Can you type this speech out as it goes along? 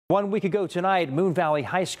1 week ago tonight, Moon Valley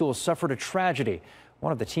High School suffered a tragedy.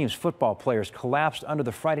 One of the team's football players collapsed under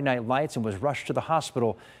the Friday night lights and was rushed to the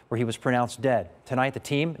hospital where he was pronounced dead. Tonight, the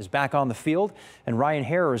team is back on the field, and Ryan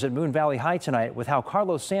Harrer is at Moon Valley High tonight with how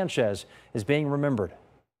Carlos Sanchez is being remembered.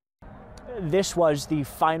 This was the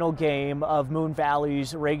final game of Moon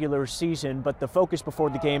Valley's regular season, but the focus before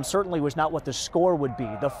the game certainly was not what the score would be.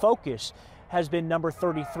 The focus has been number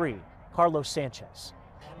 33, Carlos Sanchez.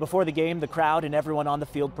 Before the game, the crowd and everyone on the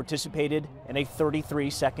field participated in a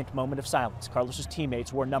 33-second moment of silence. Carlos's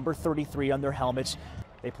teammates wore number 33 on their helmets.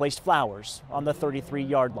 They placed flowers on the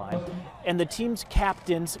 33-yard line. And the team's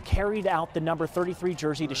captains carried out the number 33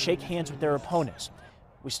 jersey to shake hands with their opponents.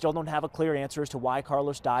 We still don't have a clear answer as to why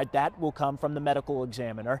Carlos died. That will come from the medical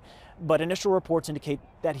examiner. But initial reports indicate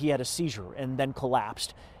that he had a seizure and then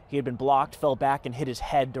collapsed. He had been blocked, fell back, and hit his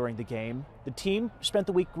head during the game. The team spent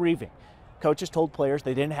the week grieving. Coaches told players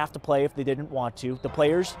they didn't have to play if they didn't want to. The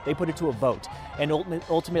players, they put it to a vote and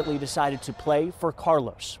ultimately decided to play for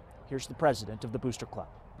Carlos. Here's the president of the Booster Club.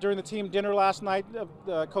 During the team dinner last night,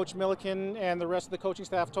 Coach Milliken and the rest of the coaching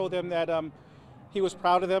staff told them that he was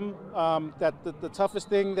proud of them, that the toughest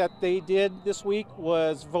thing that they did this week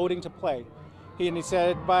was voting to play. He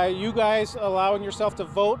said, by you guys allowing yourself to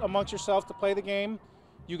vote amongst yourself to play the game,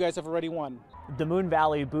 you guys have already won. The Moon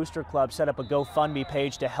Valley Booster Club set up a GoFundMe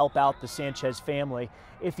page to help out the Sanchez family.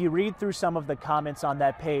 If you read through some of the comments on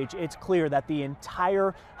that page, it's clear that the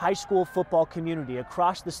entire high school football community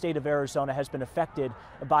across the state of Arizona has been affected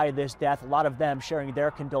by this death. A lot of them sharing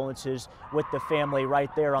their condolences with the family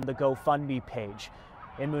right there on the GoFundMe page.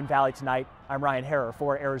 In Moon Valley tonight, I'm Ryan Harrer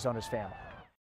for Arizona's Family.